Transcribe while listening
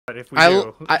if we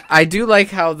do. I do like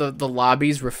how the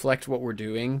lobbies reflect what we're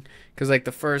doing, because like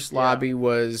the first lobby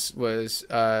was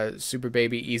Super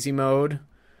Baby Easy Mode.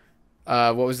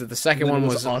 What was it? The second one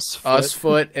was Us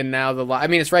Foot, and now I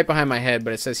mean, it's right behind my head,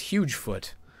 but it says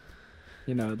Hugefoot.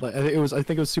 You know, like I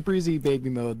think it was Super Easy Baby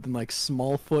Mode, then like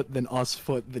Small Foot, then Us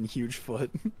Foot, then Huge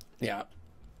Foot. Yeah.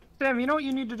 Sam, you know what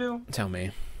you need to do? Tell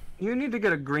me. You need to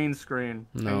get a green screen.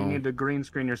 No. And you need to green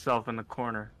screen yourself in the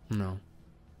corner. No.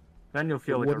 Then you'll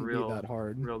feel like a Wouldn't be that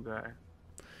hard. real guy.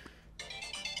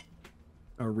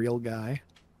 A real guy.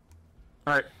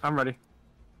 All right, I'm ready.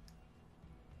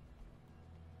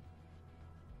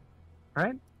 All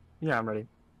right? Yeah, I'm ready.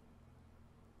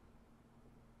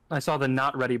 I saw the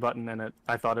not ready button in it.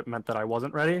 I thought it meant that I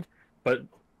wasn't ready, but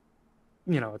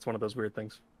you know, it's one of those weird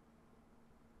things.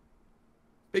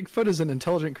 Bigfoot is an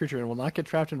intelligent creature and will not get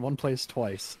trapped in one place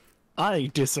twice.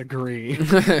 I disagree.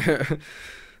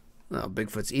 Well,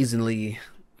 Bigfoot's easily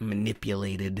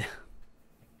manipulated.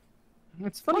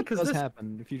 It's funny What because does this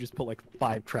happen if you just put like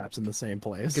 5 traps in the same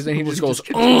place? Because then he just goes,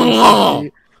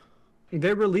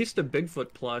 they released a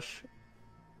Bigfoot plush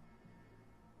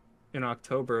in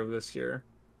October of this year.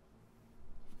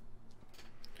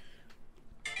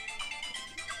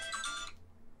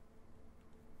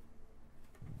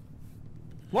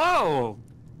 Whoa!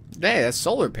 Hey, that's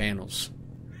solar panels.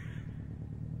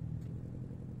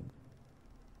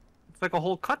 It's like a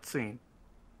whole cutscene.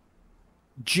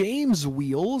 James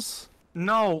Wheels.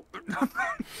 No.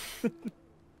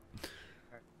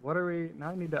 What are we? Now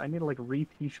I need to like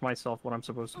reteach myself what I'm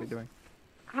supposed to be doing.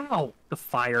 Ow! The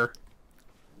fire.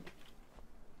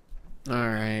 All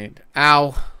right.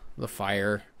 Ow. The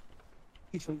fire.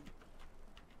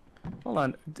 Hold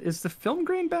on. Is the film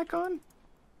grain back on?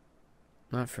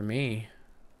 Not for me.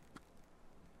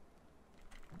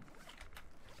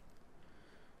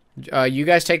 You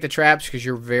guys take the traps because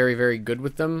you're very, very good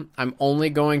with them. I'm only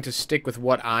going to stick with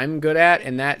what I'm good at,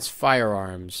 and that's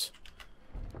firearms.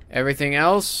 Everything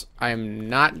else, I'm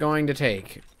not going to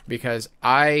take because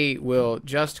I will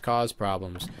just cause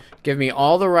problems. Give me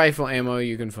all the rifle ammo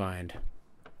you can find.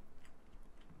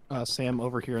 Sam,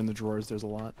 over here in the drawers, there's a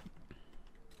lot.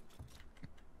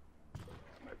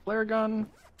 My flare gun.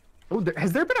 Oh,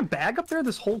 has there been a bag up there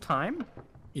this whole time?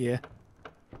 Yeah.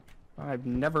 I've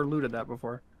never looted that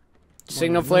before.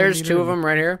 Signal flares, 2 of them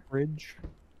right here. Bridge.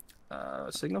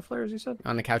 Signal flares, you said?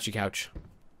 On the couchy couch.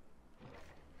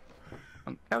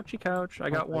 On the couchy couch. I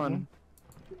got one.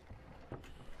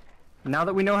 Now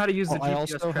that we know how to use the I GPS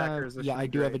also trackers, have, yeah, I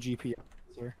do have a GPS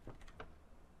here.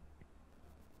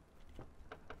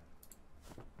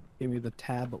 Give me the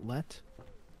tablet.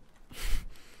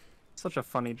 Such a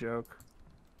funny joke.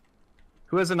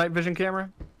 Who has a night vision camera?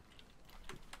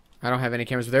 I don't have any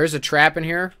cameras, but there is a trap in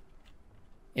here.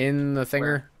 In the thinger.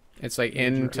 Where? It's like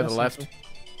in to the left.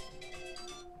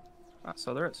 Ah,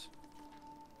 so there is.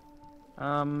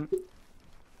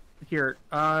 Here,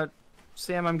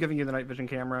 Sam, I'm giving you the night vision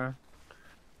camera.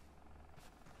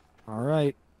 All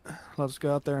right, let's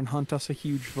go out there and hunt us a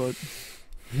huge foot.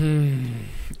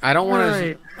 I don't want to.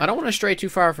 Right. I don't want to stray too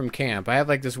far from camp. I have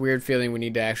like this weird feeling we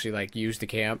need to actually like use the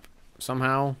camp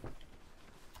somehow.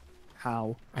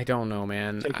 How? I don't know,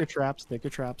 man. Take your traps. Take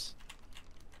your traps.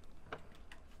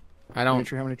 I don't. Not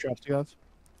sure how many traps you have.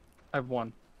 I have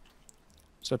one.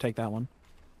 So take that one.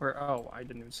 Where? Oh, I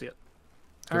didn't even see it.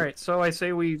 All right, so I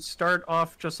say we start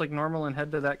off just like normal and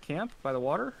head to that camp by the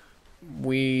water.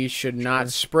 We should not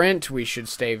sprint. We should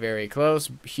stay very close.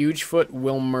 Hugefoot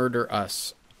will murder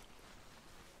us.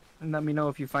 And let me know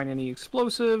if you find any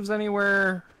explosives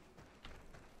anywhere.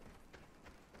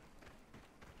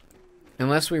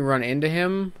 Unless we run into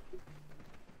him.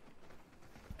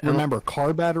 Remember,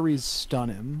 car batteries stun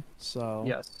him, so...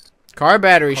 Yes. Car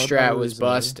battery Car strat was batteries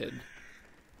busted.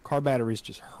 Car batteries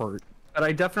just hurt. But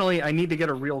I need to get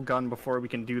a real gun before we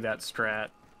can do that strat.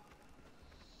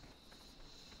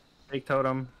 Fake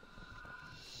totem.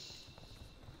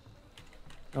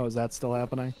 Oh, is that still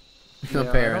happening? Yeah,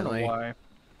 Apparently. I don't know why.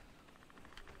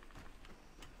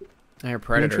 They're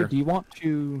predator. Do you want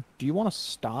to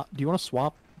stop? Do you want to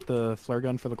swap the flare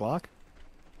gun for the Glock?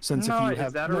 Since No, if you is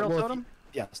have that a real totem?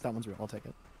 Yes, that one's real. I'll take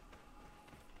it.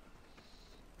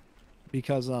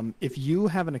 Because if you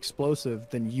have an explosive,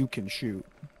 then you can shoot.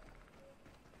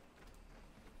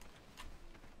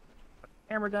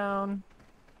 Hammer down.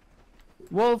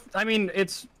 Well, I mean,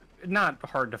 it's not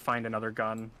hard to find another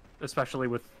gun, especially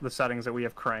with the settings that we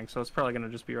have cranked, so it's probably going to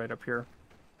just be right up here.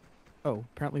 Oh,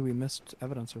 apparently we missed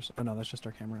evidence or so. Oh, no, that's just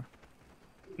our camera.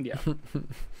 Yeah.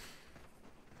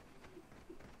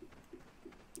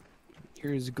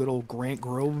 Here's good old Grant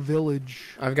Grove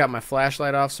Village. I've got my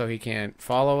flashlight off so he can't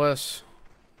follow us.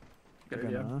 Good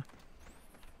idea. Gonna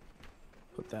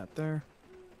put that there.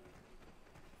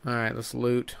 All right, let's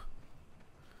loot.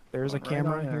 There's a Right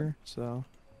camera on here, so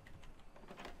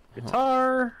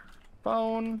Guitar,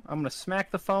 phone. I'm gonna smack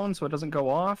the phone so it doesn't go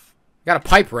off. Got a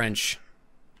pipe wrench.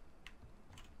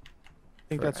 I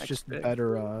think For that's just X-Big.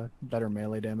 better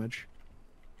melee damage.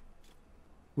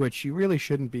 Which you really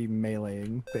shouldn't be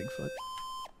meleeing Bigfoot.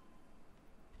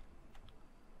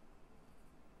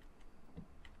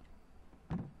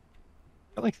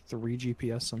 Got like 3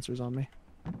 GPS sensors on me.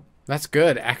 That's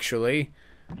good, actually.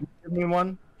 Give me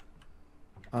one.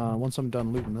 Once I'm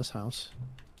done looting this house.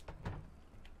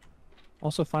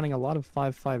 Also finding a lot of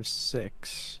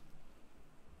 5.56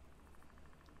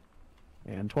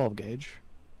 and 12 gauge.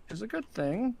 Which is a good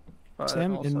thing. But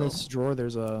Sam, also... in this drawer,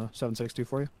 there's a 7.62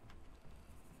 for you.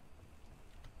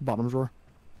 Bottom drawer.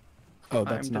 Oh,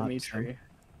 that's I'm not Dimitri.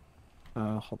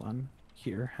 Sam. Hold on.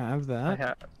 Here, have I that.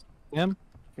 have. Sam,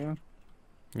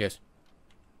 Yes.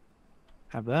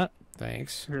 have that.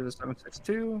 Thanks. Here's the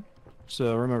 762.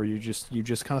 So remember, you just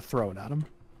kind of throw it at him.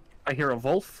 I hear a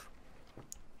wolf.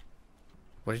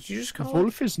 What did you just A call it?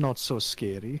 wolf is not so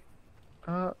scary.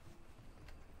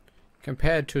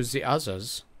 Compared to the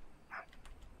others.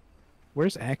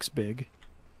 Where's Axe Big?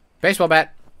 Baseball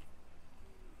bat.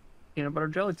 Peanut butter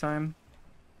jelly time.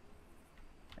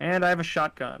 And I have a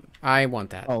shotgun. I want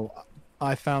that. Oh,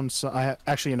 I found.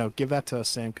 Actually, give that to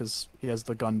Sam because he has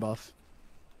the gun buff.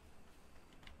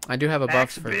 I do have a buff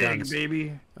Axe for big, guns.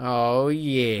 baby. Oh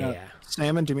yeah.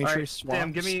 Sam and Dimitri All right, swaps.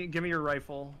 Sam, give me your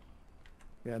rifle.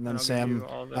 Yeah, and then I'll give Sam, you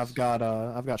all this. I've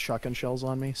got shotgun shells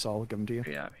on me, so I'll give them to you.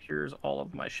 Yeah, here's all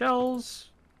of my shells.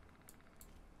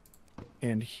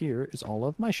 And here is all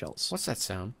of my shells. What's that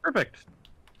sound? Perfect.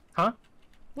 Huh?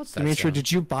 What's that Dimitri, sound?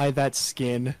 did you buy that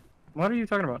skin? What are you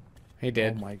talking about? He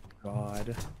did. Oh my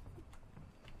god.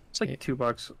 It's like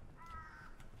 $2.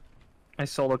 I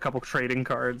sold a couple trading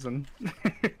cards and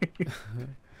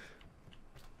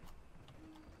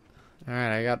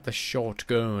Alright, I got the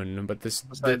shotgun, but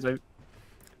besides,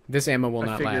 this ammo will I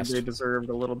not figured last. they deserved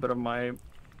a little bit of my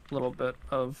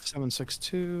of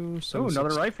 7.62. Oh, another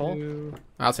 7.62.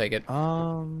 I'll take it.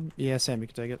 Yeah, Sam, you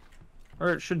can take it.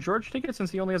 Or should George take it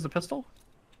since he only has the pistol?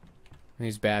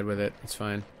 He's bad with it. It's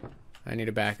fine. I need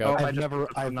a backup. Oh, I I've just never,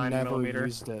 put the I've 9 never millimeter.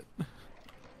 used it.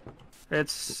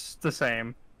 It's the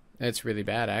same. It's really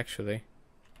bad, actually.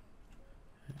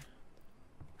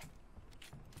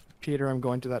 Peter, I'm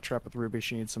going to that trap with Ruby.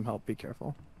 She needs some help. Be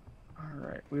careful. All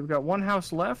right, we've got one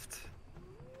house left.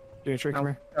 Dimitri, come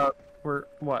Now, here. we're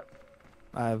what?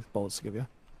 I have bullets to give you.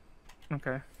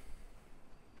 Okay.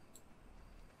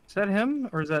 Is that him,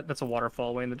 or is that's a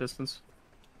waterfall way in the distance?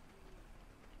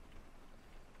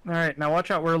 All right, now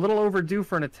watch out. We're a little overdue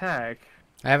for an attack.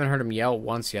 I haven't heard him yell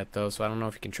once yet, though, so I don't know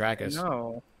if he can track us.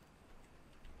 No.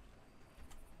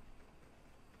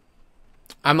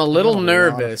 I'm a little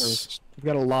nervous. We've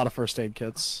got a lot of first aid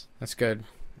kits. That's good.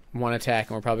 One attack,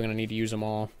 and we're probably going to need to use them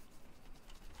all.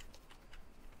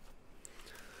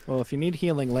 Well, if you need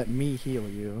healing, let me heal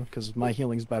you, because my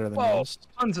healing's better than Whoa, yours.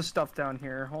 tons of stuff down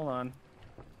here. Hold on.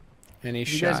 Any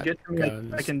If you guys shot get to me,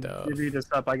 gun I can stuff. divvy this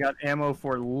up. I got ammo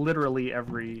for literally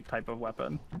every type of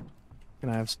weapon. Can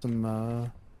I have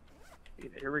some,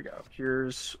 Here we go.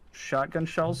 Here's shotgun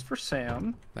shells for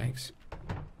Sam. Thanks.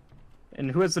 And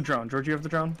who has the drone? George, you have the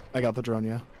drone? I got the drone,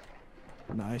 yeah.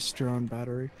 Nice drone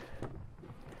battery.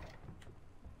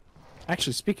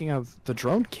 Actually, speaking of, the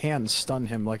drone can stun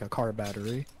him like a car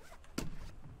battery.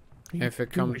 If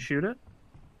it Can we comes, shoot it?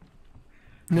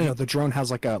 No, the drone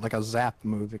has like a zap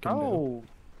move it can do. Oh.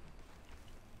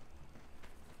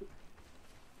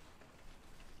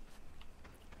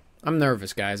 I'm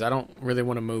nervous, guys. I don't really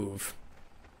want to move.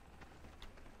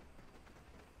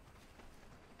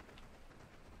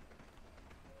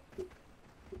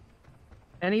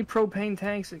 Any propane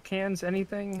tanks, cans,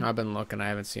 anything? I've been looking. I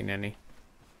haven't seen any.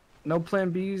 No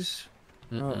plan Bs?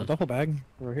 Oh, a duffel bag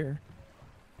over here.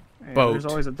 And Boat. There's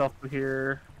always a duffel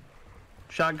here.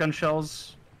 Shotgun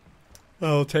shells.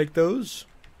 I'll take those.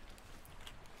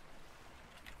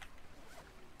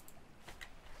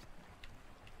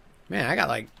 Man, I got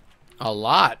like a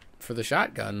lot for the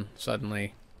shotgun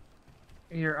suddenly.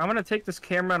 Here, I'm gonna take this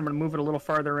camera and I'm gonna move it a little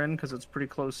farther in because it's pretty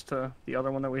close to the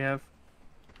other one that we have.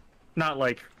 Not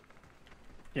like,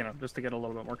 just to get a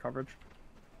little bit more coverage.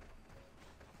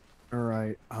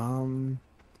 Alright,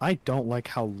 I don't like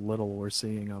how little we're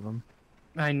seeing of him.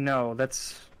 I know,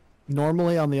 that's...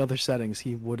 Normally on the other settings,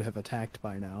 he would have attacked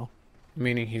by now.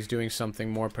 Meaning he's doing something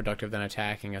more productive than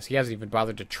attacking us. He hasn't even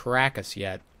bothered to track us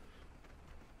yet.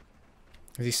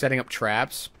 Is he setting up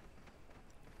traps?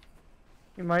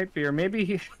 He might be, or maybe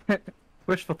he...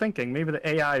 Wishful thinking. Maybe the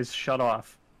AI is shut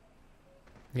off.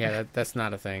 Yeah, that's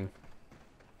not a thing.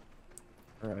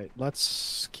 All right,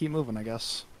 let's keep moving, I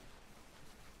guess.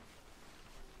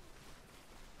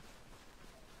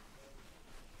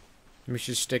 We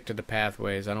should stick to the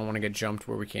pathways. I don't want to get jumped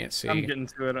where we can't see. I'm getting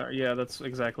to it. Yeah, that's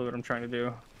exactly what I'm trying to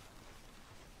do.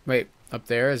 Wait, up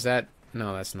there? Is that...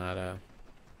 No, that's not a...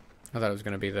 I thought it was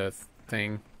going to be the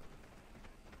thing.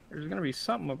 There's gonna be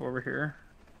something up over here.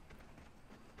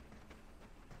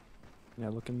 Yeah,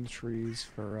 look in the trees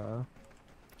for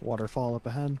waterfall up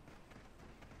ahead.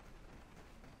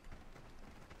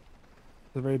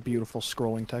 It's a very beautiful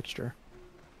scrolling texture.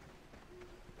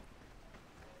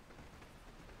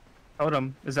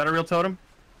 Totem. Is that a real totem?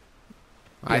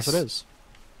 Yes, it is.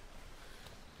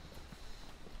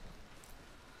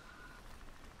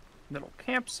 Little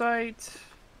campsite.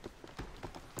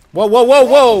 Whoa, whoa, whoa,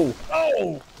 whoa!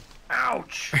 Oh!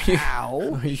 Ouch!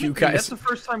 Ow! You That's guys... the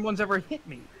first time one's ever hit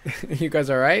me. You guys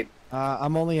alright?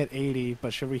 I'm only at 80,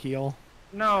 but should we heal?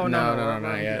 No, No, I'm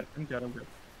not yet. I'm good.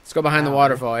 Let's go behind the Ow.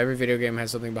 waterfall. Every video game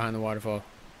has something behind the waterfall.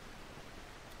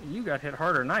 You got hit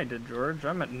harder than I did, George.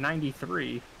 I'm at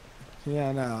 93.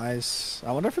 Yeah, no, I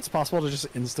wonder if it's possible to just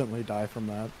instantly die from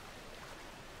that.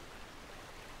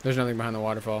 There's nothing behind the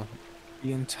waterfall.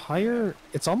 The entire...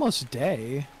 It's almost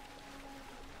day.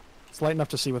 It's light enough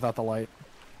to see without the light.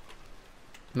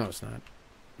 No, it's not.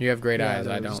 You have great eyes.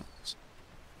 I don't.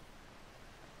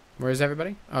 Where is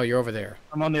everybody? Oh, you're over there.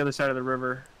 I'm on the other side of the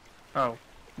river. Oh,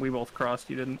 we both crossed.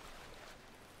 You didn't.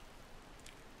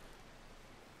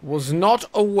 Was not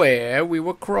aware we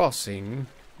were crossing.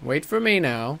 Wait for me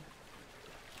now.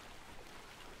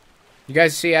 You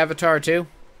guys see Avatar 2?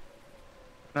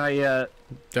 Not yet.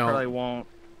 Don't. Probably won't.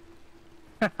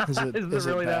 Is it, Is it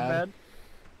really that bad?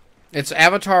 It's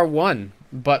Avatar 1,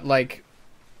 but like...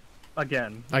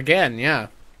 Again. Again, yeah.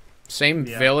 Same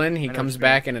Yeah, villain. He I know comes what you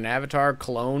back in an Avatar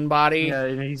clone body. Yeah,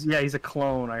 he's a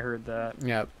clone. I heard that.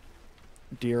 Yep.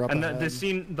 Deer up And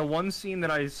ahead. the one scene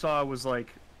that I saw was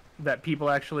like that people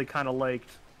actually kind of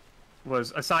liked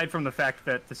was, aside from the fact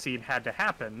that the scene had to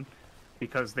happen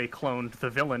because they cloned the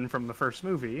villain from the first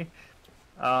movie,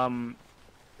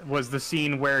 was the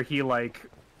scene where he like,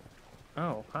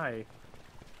 oh hi,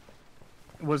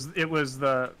 it was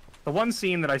the one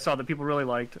scene that I saw that people really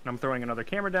liked, and I'm throwing another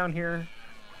camera down here.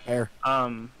 Bear.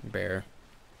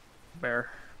 Bear.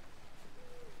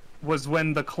 Was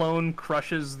when the clone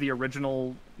crushes the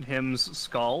original him's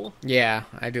skull. Yeah,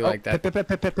 I do like that. Pip, pip,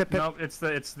 pip, pip, pip, pip. No, it's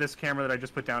this camera that I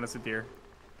just put down as a deer.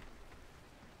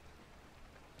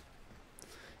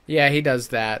 Yeah, he does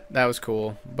that. That was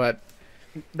cool. But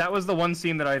That was the one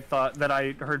scene that I thought that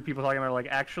I heard people talking about. Like,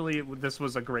 actually, this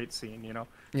was a great scene. You know,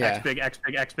 yeah, X big, X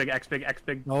big, X big, X big, X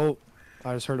big. Oh,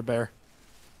 I just heard a bear.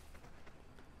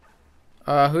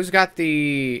 who's got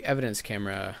the evidence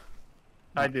camera?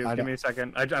 I do. I Give don't. me a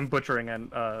second. I'm butchering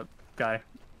a guy.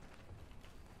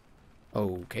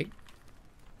 Okay.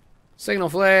 Signal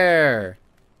flare.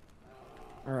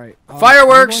 All right.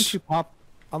 Fireworks! I'm going to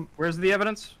pop. Where's the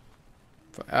evidence?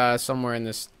 Somewhere in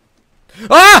this.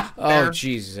 Ah! Oh Bear.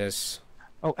 Jesus.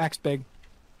 Oh, X big.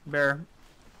 Bear.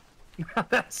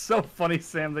 That's so funny,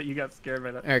 Sam, that you got scared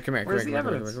by that. All right, come here. Where's come the here,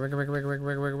 come evidence? here,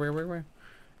 come here.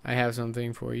 I have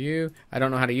something for you. I don't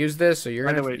know how to use this, so you're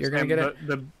By the gonna way, you're gonna Sam,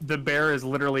 get it. the bear is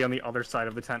literally on the other side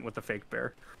of the tent with the fake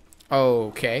bear.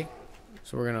 Okay.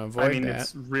 So we're gonna avoid I mean, that.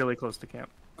 it's really close to camp.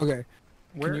 Okay.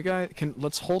 Where?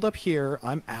 Let's hold up here.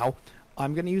 I'm out.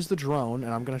 I'm gonna use the drone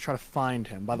and I'm gonna try to find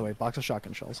him. By the way, box of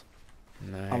shotgun shells.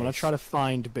 Nice. I'm gonna try to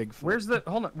find Bigfoot.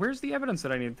 Hold on. Where's the evidence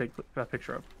that I need to take a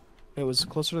picture of? It was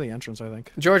closer to the entrance, I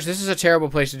think. George, this is a terrible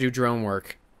place to do drone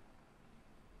work.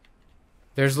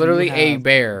 There's literally a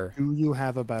bear. Do you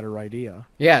have a better idea?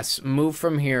 Yes, move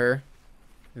from here,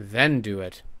 then do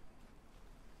it.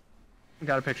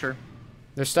 Got a picture.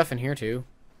 There's stuff in here too.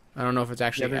 I don't know if it's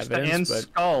actually There's evidence, and but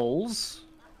skulls.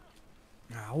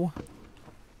 Ow.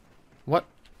 what?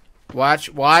 Watch.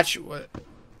 What?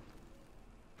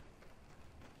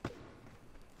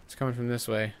 It's coming from this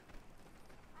way.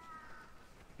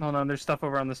 Hold on, there's stuff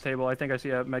over on this table. I think I see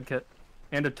a med kit.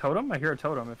 And a totem? I hear a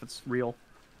totem if it's real.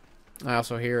 I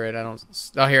also hear it. I don't.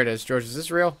 Oh, here it is. George, is this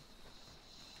real?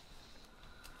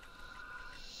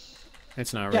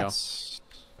 It's not real. Yes.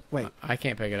 Wait. I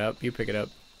can't pick it up. You pick it up.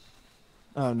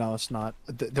 Oh no, it's not.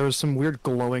 There was some weird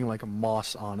glowing like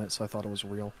moss on it, so I thought it was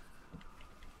real.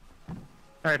 All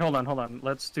right, hold on.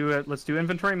 Let's do it. Let's do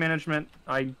inventory management.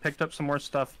 I picked up some more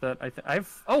stuff that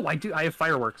I've. Oh, I do. I have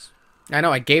fireworks. I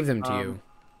know. I gave them to you.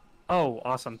 Oh,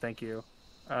 awesome. Thank you.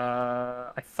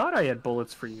 I thought I had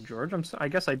bullets for you, George. I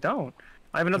guess I don't.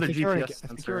 I have another GPS I think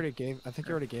sensor. you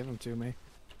already gave them to me.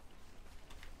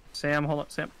 Sam, hold on,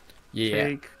 Sam. Yeah.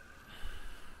 Take.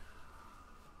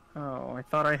 Oh, I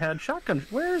thought I had shotgun.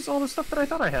 Where's all the stuff that I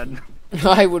thought I had?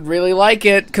 I would really like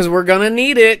it, because we're gonna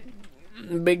need it.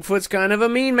 Bigfoot's kind of a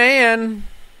mean man.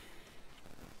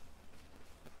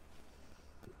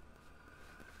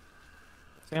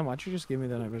 Sam, why'd you just give me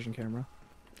the night vision camera?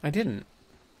 I didn't.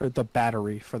 Or the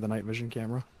battery for the night vision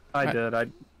camera? I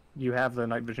did. You have the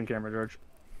night vision camera, George.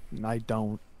 I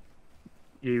don't.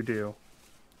 You do.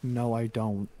 No, I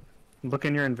don't. Look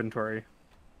in your inventory.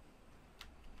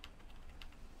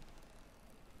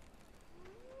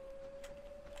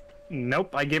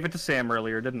 Nope, I gave it to Sam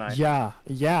earlier, didn't I?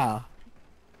 Yeah.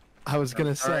 I was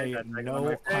gonna Sorry, say, that's taken no, on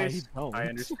my I face. don't. I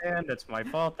understand. It's my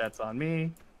fault. That's on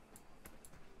me.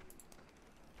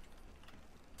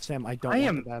 Sam, I don't I want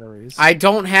am- the batteries. I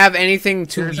don't have anything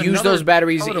to There's use another those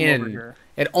batteries totem over in. here.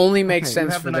 It only makes Okay, you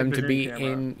sense have for the them night to be vision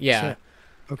camera. in. Yeah. Sam,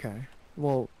 okay.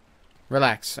 Well,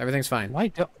 Relax. Everything's fine. why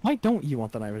don't you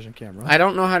want the night vision camera? I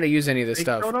don't know how to use any of this Fake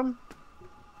stuff. totem?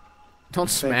 Don't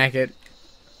smack it.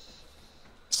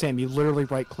 Sam, you literally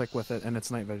right click with it and it's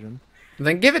night vision.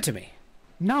 Then give it to me.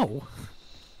 No.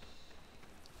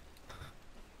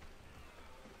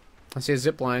 I see a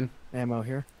zip line. Ammo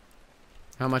here.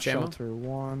 How much ammo? Shelter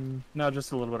 1. No,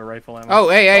 just a little bit of rifle ammo. Oh,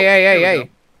 hey. there we go.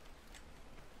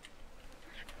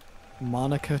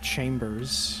 Monica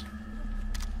Chambers.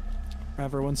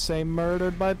 Everyone say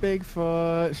murdered by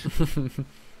Bigfoot.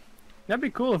 That'd be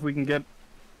cool if we can get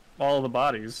all the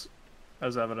bodies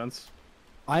as evidence.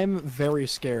 I'm very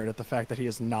scared at the fact that he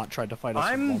has not tried to fight us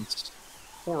I'm- once.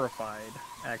 Horrified,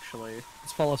 actually.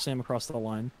 Let's follow Sam across the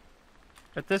line.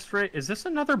 At this rate, is this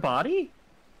another body?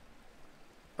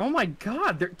 Oh my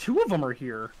god, two of them are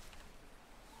here.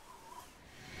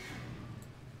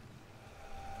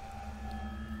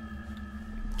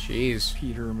 Jeez.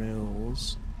 Peter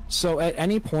Mills. So at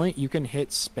any point, you can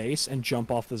hit space and jump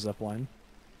off the zip line.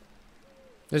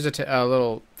 There's a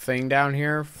little thing down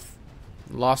here.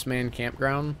 Lost Man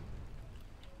Campground.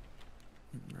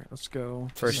 All right, let's go.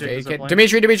 First Take the aid zip kit. line?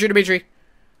 Dimitri.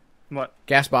 What?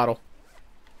 Gas bottle.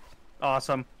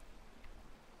 Awesome.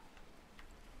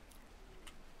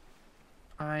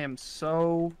 I am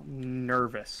so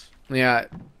nervous. Yeah,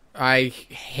 I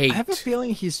hate. I have a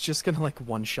feeling he's just gonna like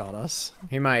one-shot us.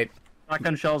 He might.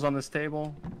 Shotgun shells on this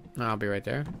table. I'll be right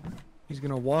there. He's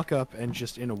gonna walk up and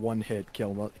just in a one hit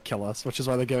kill us, which is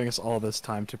why they're giving us all this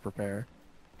time to prepare.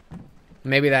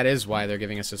 Maybe that is why they're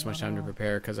giving us this much time to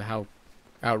prepare, because of how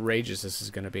outrageous this is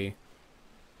going to be.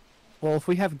 Well, if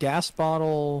we have gas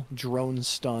bottle, drone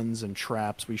stuns, and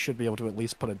traps, we should be able to at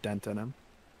least put a dent in him.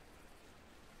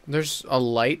 There's a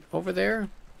light over there.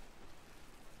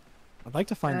 I'd like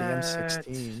to find the That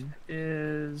M16.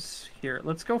 is here.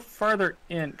 Let's go farther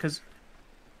in, because...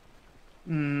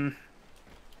 this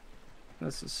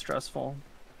is stressful.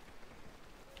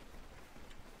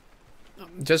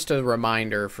 Just a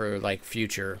reminder for like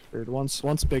future. Dude, once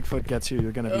Bigfoot gets you,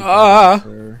 you're gonna be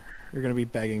you're gonna be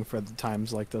begging for the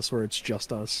times like this where it's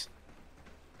just us.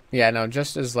 Yeah, no,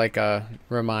 just as like a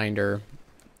reminder.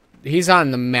 He's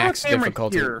on the max Camera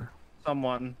difficulty. Here,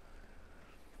 someone.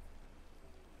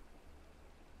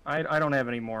 I don't have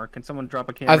any more. Can someone drop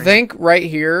a camera? I think right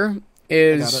here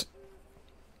is.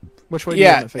 Which way? Do you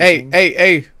Yeah. want it facing?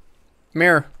 Hey.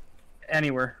 Mirror.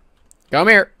 Anywhere. Come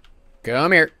here.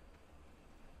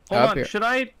 Hold Up on. here. Should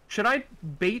I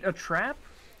bait a trap?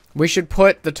 We should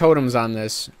put the totems on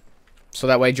this. So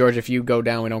that way, George, if you go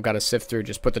down, we don't got to sift through.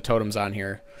 Just put the totems on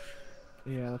here.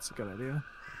 Yeah, that's a good idea.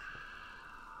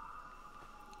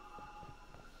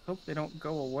 Hope they don't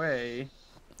go away.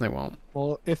 They won't.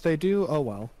 Well, if they do, oh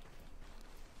well.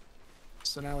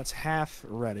 So now it's half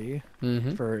ready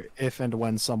for if and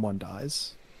when someone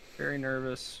dies. Very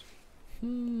nervous.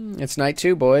 It's night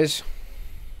 2, boys.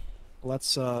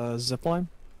 Let's zipline.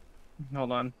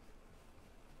 Hold on.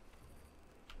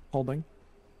 Holding.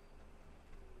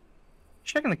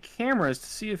 Checking the cameras to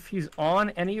see if he's on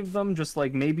any of them, just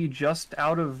like maybe just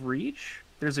out of reach.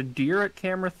 There's a deer at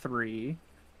camera 3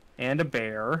 and a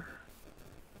bear.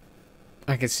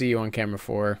 I can see you on camera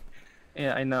 4.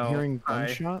 Yeah, I know. Hearing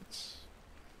gunshots.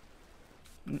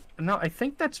 No, I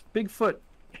think that's Bigfoot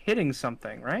hitting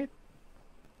something, right?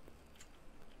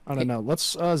 I don't know.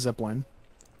 Let's zipline.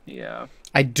 Yeah.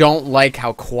 I don't like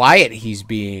how quiet he's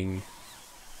being.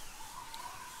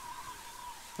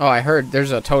 Oh, I heard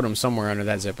there's a totem somewhere under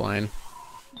that zip line.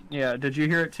 Yeah, did you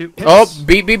hear it too? Oh,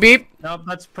 beep. No,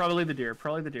 that's probably the deer.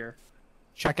 Probably the deer.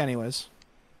 Check anyways.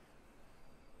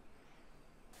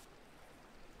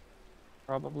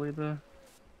 Probably the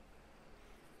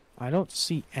I don't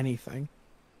see anything.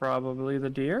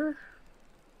 deer.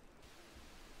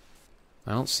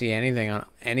 I don't see anything on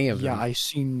any of them. Yeah, I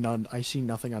see none. I see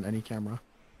nothing on any camera.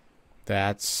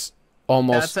 That's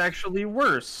almost... That's actually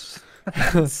worse.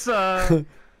 That's, That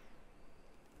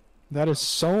is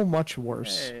so much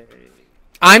worse.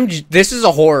 Hey. This is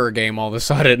a horror game all of a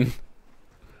sudden.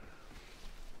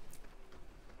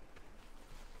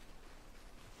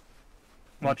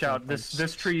 Watch out.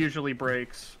 This tree usually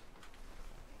breaks.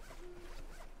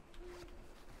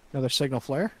 Another signal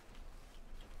flare.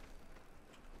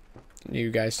 You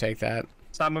guys take that.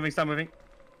 Stop moving, stop moving.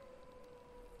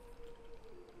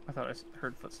 I thought I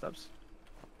heard footsteps.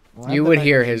 Well, I You have the would night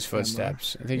hear vision his camera.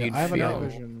 footsteps. I think Yeah, you'd I have a night feel...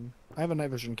 vision. I have a night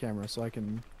vision camera, so I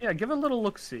can. Yeah, give it a little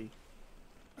look-see.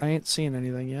 I ain't seen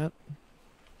anything yet.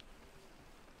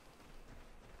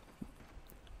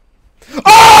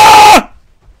 Ah!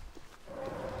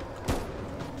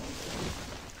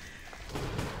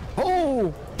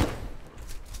 Oh!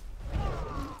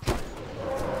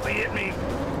 They hit me.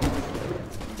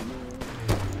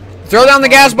 Throw down the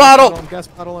gas bottle! Gas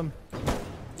bottle him.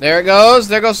 There it goes.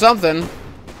 There goes something.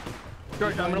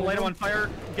 George, I'm gonna light him on fire.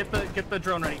 Get the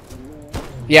drone ready.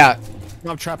 Yeah.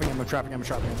 No, I'm trapping him. I'm trapping him. I'm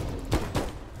trapping him.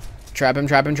 Trap him,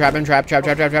 trap him, trap him,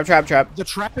 trap. The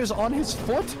trap is on his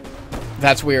foot.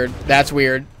 That's weird. That's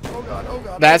weird. Oh god. Oh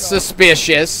god. That's oh god.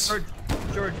 suspicious.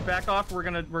 George, back off. We're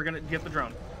gonna get the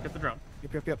drone. Get the drone.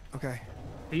 Yep. Okay.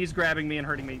 He's grabbing me and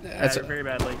hurting me very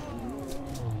badly.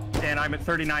 And I'm at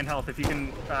 39 health. If you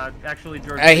can actually,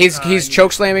 George. He's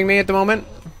choke slamming me at the moment.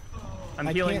 I'm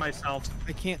healing myself.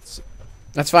 I can't.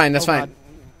 That's fine. That's Oh, fine. God.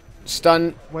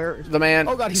 Stun Where? the man.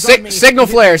 Oh god, he's on me. Signal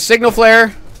flare. Signal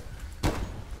flare.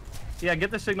 Yeah,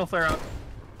 get the signal flare out.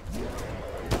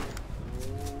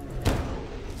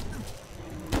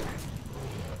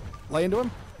 Lay into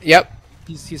him. Yep.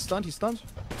 He's stunned. He's stunned.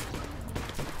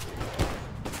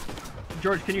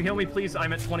 George, can you heal me, please?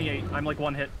 I'm at 28. I'm like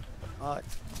one hit.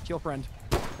 Heal friend.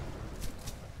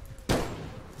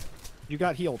 You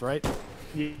got healed, right?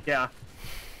 Yeah.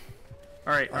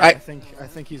 All right. I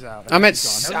think he's out. I'm at.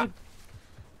 He's gone.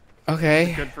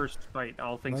 Okay. Good first fight,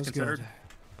 all That things was considered. good.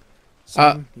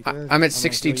 Son, you good? I'm at gonna heal you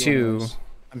 62. on those.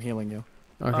 I'm healing you.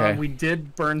 Okay. We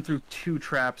did burn through 2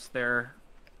 traps there.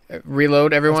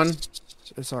 Reload, everyone.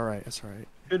 It's all right. It's all right.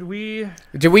 Did we?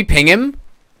 Did we ping him?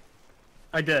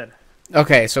 I did.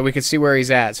 Okay, so we could see where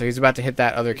he's at. So he's about to hit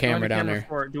that other He's going camera to down there.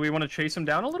 4. Do we want to chase him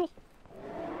down a little?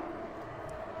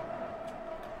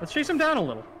 Let's chase him down a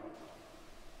little.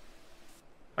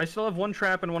 I still have 1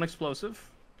 trap and 1 explosive.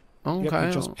 Okay. Yep,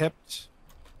 he just pipped.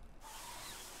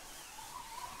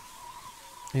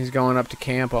 He's going up to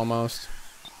camp almost.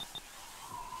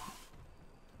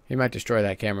 He might destroy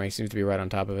that camera. He seems to be right on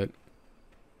top of it.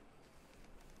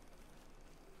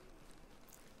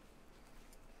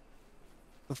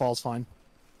 The fall's fine.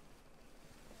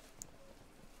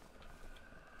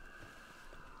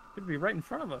 Could be right in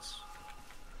front of us.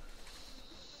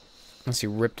 Unless he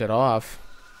ripped it off.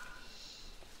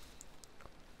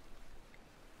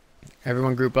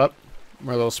 Everyone group up.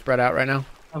 We're a little spread out right now.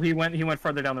 Oh, he went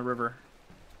farther down the river.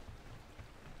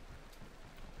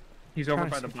 He's over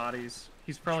by the bodies.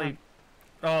 He's probably...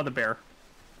 Oh, the bear.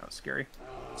 That was scary.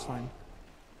 It's fine.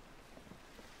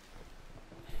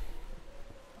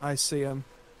 I see him.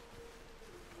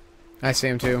 I see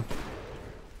him too.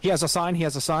 He has a sign. He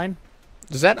has a sign.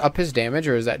 Does that up his damage,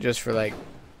 or is that just for like...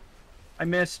 I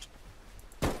missed.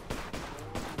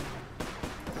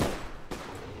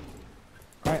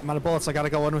 Alright, I'm out of bullets. I gotta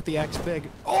go in with the X big.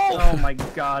 Oh my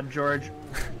god, George.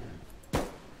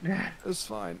 It's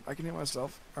fine. I can heal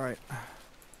myself. Alright.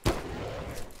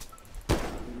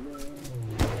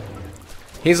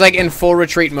 He's like in full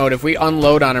retreat mode. If we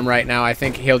unload on him right now, I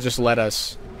think he'll just let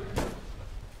us.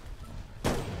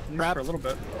 For a little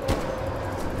bit.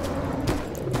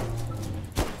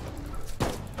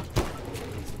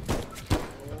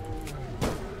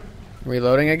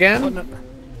 Reloading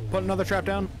again. Put another trap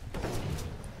down.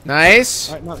 Nice.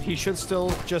 Alright, no, he should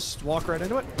still just walk right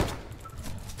into it.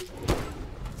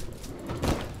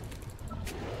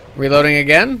 Reloading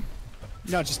again.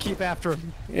 No, just keep after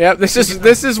him. Yep,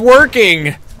 this is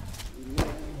working.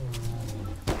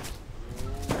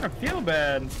 I feel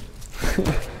bad.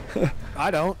 I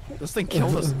don't. This thing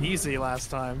killed us easy last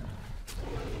time.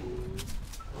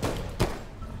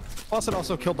 Plus, it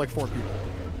also killed like 4 people.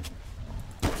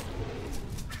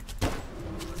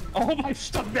 Oh, I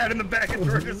stuck that in the back of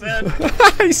George's head.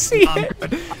 I see it.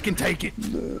 I can take it.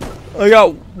 I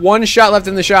got 1 shot left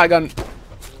in the shotgun.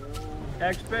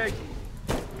 X big.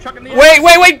 Chucking the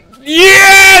Wait!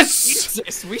 Yes!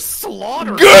 Jesus, we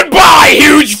slaughtered. Goodbye,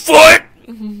 Hugefoot.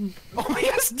 Oh, he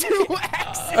has 2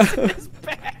 axes in his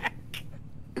back.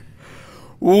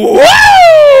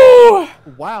 Woo!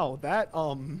 Wow, that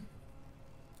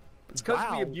It's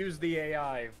because we abused the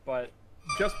AI, but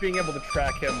just being able to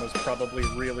track him was probably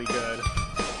really good.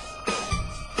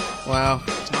 Wow.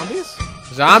 Zombies?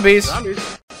 Zombies.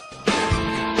 Zombies.